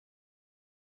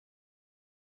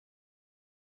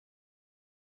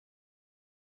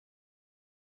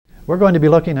We're going to be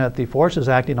looking at the forces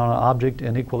acting on an object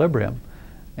in equilibrium.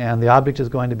 And the object is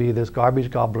going to be this garbage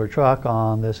gobbler truck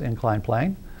on this inclined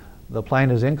plane. The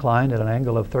plane is inclined at an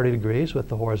angle of 30 degrees with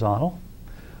the horizontal.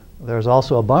 There's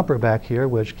also a bumper back here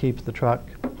which keeps the truck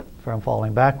from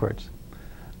falling backwards.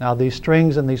 Now these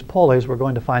strings and these pulleys, we're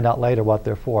going to find out later what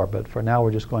they're for, but for now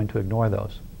we're just going to ignore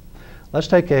those. Let's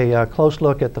take a close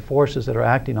look at the forces that are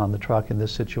acting on the truck in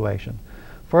this situation.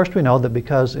 First, we know that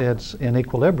because it's in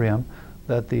equilibrium,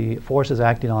 that the forces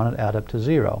acting on it add up to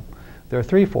 0. There are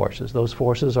 3 forces. Those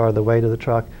forces are the weight of the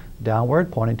truck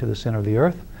downward, pointing to the center of the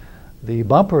earth. The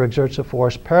bumper exerts a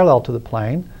force parallel to the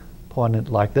plane, pointed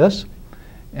like this.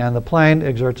 And the plane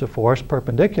exerts a force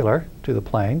perpendicular to the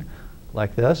plane,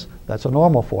 like this. That's a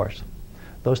normal force.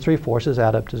 Those 3 forces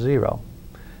add up to 0.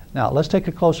 Now, let's take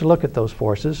a closer look at those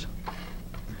forces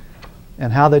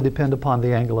and how they depend upon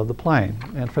the angle of the plane.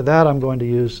 And for that, I'm going to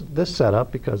use this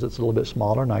setup because it's a little bit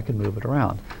smaller and I can move it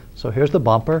around. So here's the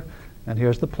bumper, and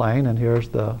here's the plane, and here's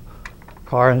the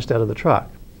car instead of the truck.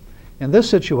 In this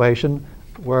situation,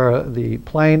 where the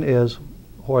plane is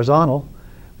horizontal,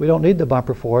 we don't need the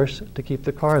bumper force to keep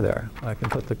the car there. I can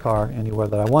put the car anywhere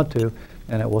that I want to,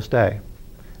 and it will stay.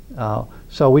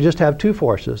 So we just have 2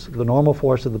 forces. The normal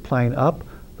force of the plane up,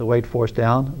 the weight force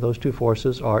down. Those 2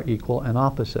 forces are equal and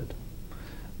opposite.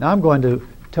 Now I'm going to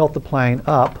tilt the plane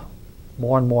up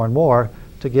more and more and more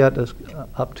to get us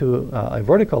up to a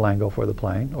vertical angle for the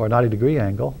plane, or a 90-degree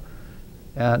angle.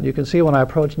 And you can see when I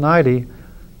approach 90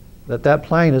 that that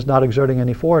plane is not exerting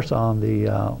any force on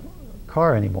the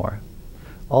car anymore.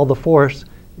 All the force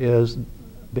is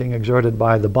being exerted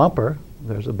by the bumper.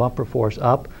 There's a bumper force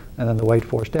up and then the weight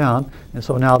force down. And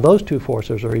so now those 2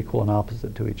 forces are equal and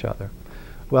opposite to each other.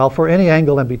 Well, for any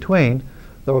angle in between,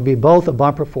 there will be both a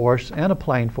bumper force and a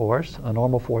plane force, a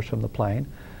normal force from the plane.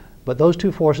 But those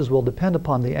 2 forces will depend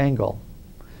upon the angle.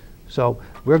 So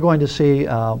we're going to see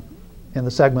in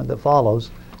the segment that follows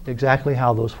exactly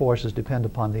how those forces depend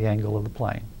upon the angle of the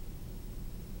plane.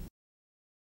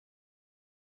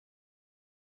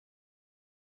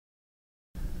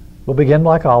 We'll begin,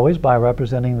 like always, by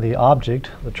representing the object,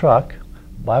 the truck,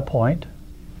 by a point.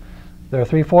 There are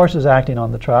 3 forces acting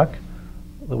on the truck.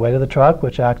 The weight of the truck,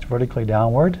 which acts vertically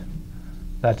downward,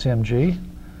 that's mg.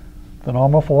 The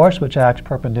normal force, which acts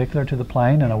perpendicular to the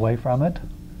plane and away from it,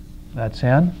 that's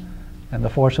n. And the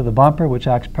force of the bumper, which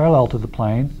acts parallel to the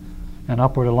plane and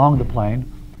upward along the plane,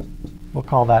 we'll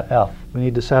call that F. We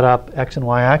need to set up x and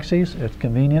y axes. It's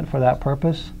convenient for that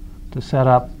purpose to set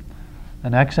up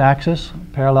an x-axis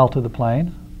parallel to the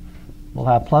plane. We'll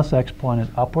have plus x pointed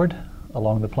upward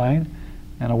along the plane,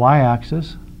 and a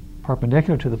y-axis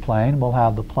perpendicular to the plane. We'll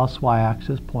have the plus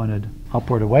y-axis pointed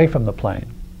upward away from the plane.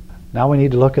 Now we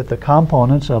need to look at the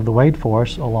components of the weight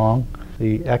force along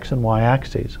the x and y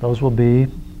axes. Those will be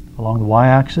along the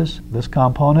y-axis, this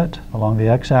component, along the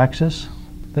x-axis,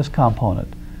 this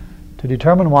component. To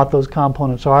determine what those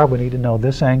components are, we need to know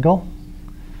this angle.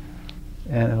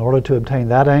 And in order to obtain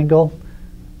that angle,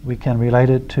 we can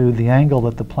relate it to the angle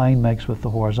that the plane makes with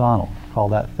the horizontal. Call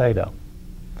that theta.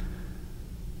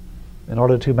 In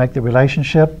order to make the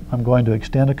relationship, I'm going to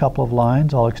extend a couple of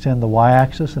lines. I'll extend the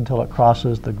y-axis until it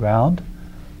crosses the ground.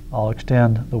 I'll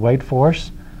extend the weight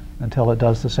force until it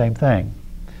does the same thing.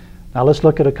 Now let's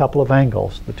look at a couple of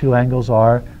angles. The 2 angles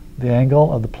are the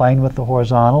angle of the plane with the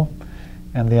horizontal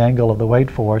and the angle of the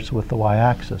weight force with the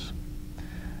y-axis.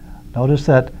 Notice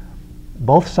that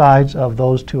both sides of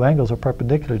those 2 angles are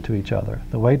perpendicular to each other.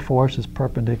 The weight force is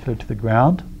perpendicular to the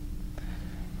ground,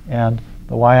 and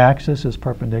the y-axis is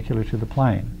perpendicular to the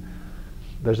plane.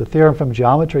 There's a theorem from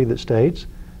geometry that states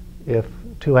if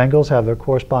 2 angles have their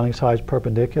corresponding sides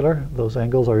perpendicular, those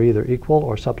angles are either equal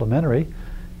or supplementary.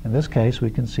 In this case,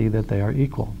 we can see that they are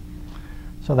equal.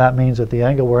 So that means that the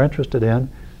angle we're interested in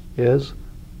is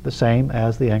the same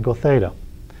as the angle theta.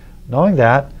 Knowing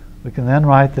that, we can then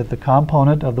write that the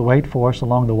component of the weight force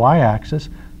along the y-axis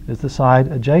is the side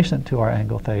adjacent to our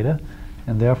angle theta,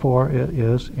 and therefore it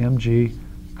is mg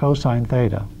cosine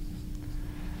theta.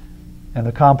 And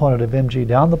the component of mg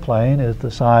down the plane is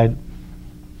the side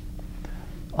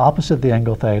opposite the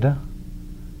angle theta,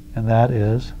 and that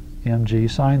is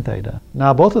mg sine theta.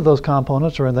 Now both of those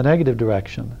components are in the negative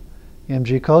direction.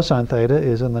 mg cosine theta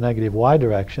is in the negative y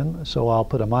direction, so I'll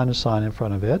put a minus sign in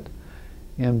front of it.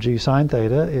 mg sine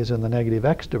theta is in the negative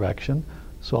x direction,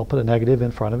 so I'll put a negative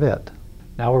in front of it.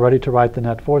 Now we're ready to write the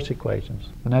net force equations.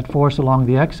 The net force along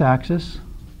the x-axis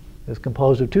is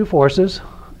composed of 2 forces,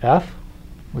 F,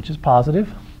 which is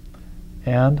positive,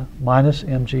 and minus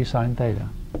mg sine theta.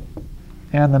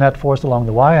 And the net force along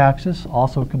the y-axis,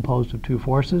 also composed of 2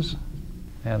 forces,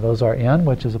 and those are N,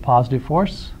 which is a positive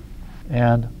force,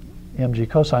 and mg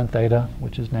cosine theta,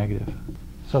 which is negative.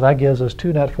 So that gives us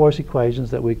two net force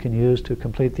equations that we can use to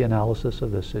complete the analysis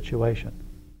of this situation.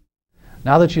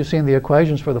 Now that you've seen the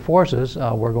equations for the forces,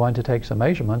 we're going to take some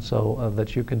measurements so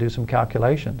that you can do some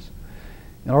calculations.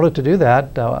 In order to do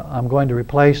that, I'm going to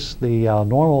replace the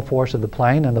normal force of the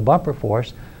plane and the bumper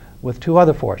force with two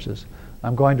other forces.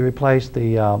 I'm going to replace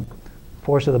the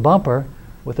force of the bumper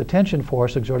with the tension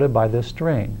force exerted by this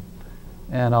string.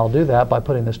 And I'll do that by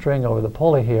putting the string over the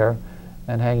pulley here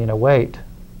and hanging a weight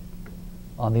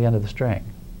on the end of the string.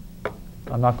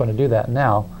 I'm not going to do that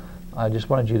now. I just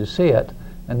wanted you to see it.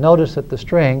 And notice that the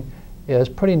string is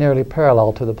pretty nearly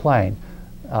parallel to the plane.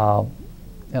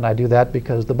 And I do that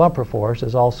because the bumper force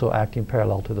is also acting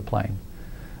parallel to the plane.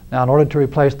 Now, in order to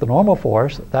replace the normal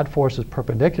force, that force is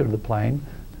perpendicular to the plane.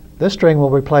 This string will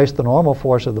replace the normal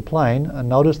force of the plane. And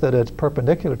notice that it's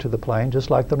perpendicular to the plane, just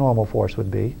like the normal force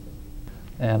would be.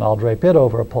 And I'll drape it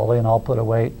over a pulley, and I'll put a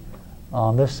weight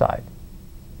on this side.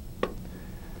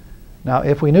 Now,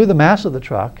 if we knew the mass of the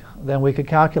truck, then we could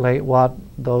calculate what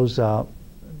those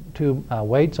two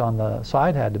weights on the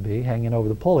side had to be, hanging over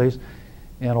the pulleys,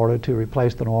 in order to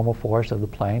replace the normal force of the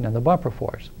plane and the bumper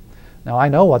force. Now, I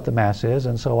know what the mass is,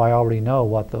 and so I already know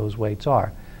what those weights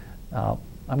are.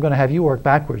 I'm going to have you work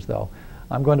backwards, though.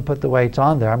 I'm going to put the weights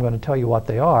on there. I'm going to tell you what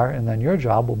they are, and then your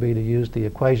job will be to use the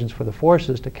equations for the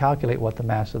forces to calculate what the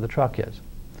mass of the truck is.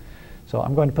 So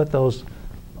I'm going to put those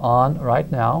on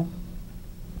right now.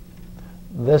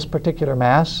 This particular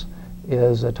mass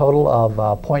is a total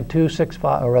of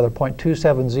 0.265, or rather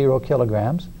 0.270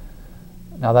 kilograms.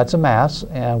 Now that's a mass,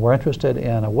 and we're interested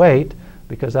in a weight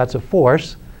because that's a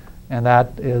force, and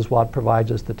that is what provides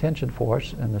us the tension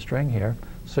force in the string here.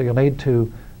 So you'll need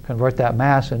to convert that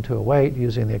mass into a weight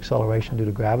using the acceleration due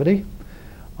to gravity.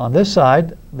 On this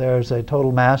side, there's a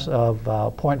total mass of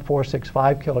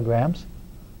 0.465 kilograms.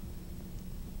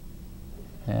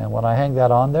 And when I hang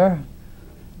that on there,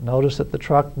 notice that the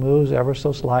truck moves ever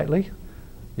so slightly.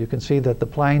 You can see that the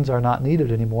planes are not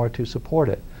needed anymore to support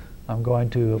it. I'm going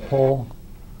to pull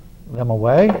them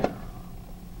away.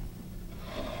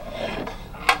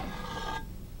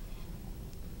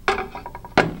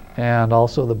 And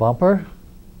also the bumper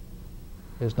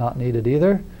is not needed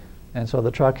either. And so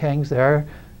the truck hangs there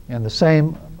in the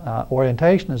same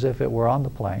orientation as if it were on the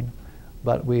plane.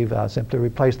 But we've simply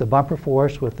replaced the bumper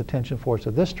force with the tension force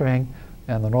of this string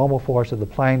and the normal force of the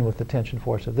plane with the tension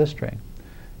force of this string.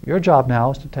 Your job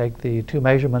now is to take the two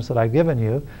measurements that I've given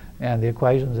you and the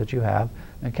equations that you have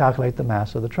and calculate the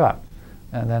mass of the truck.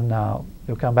 And then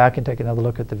you'll come back and take another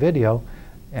look at the video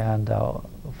and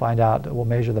find out, we'll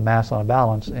measure the mass on a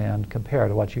balance and compare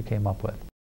to what you came up with.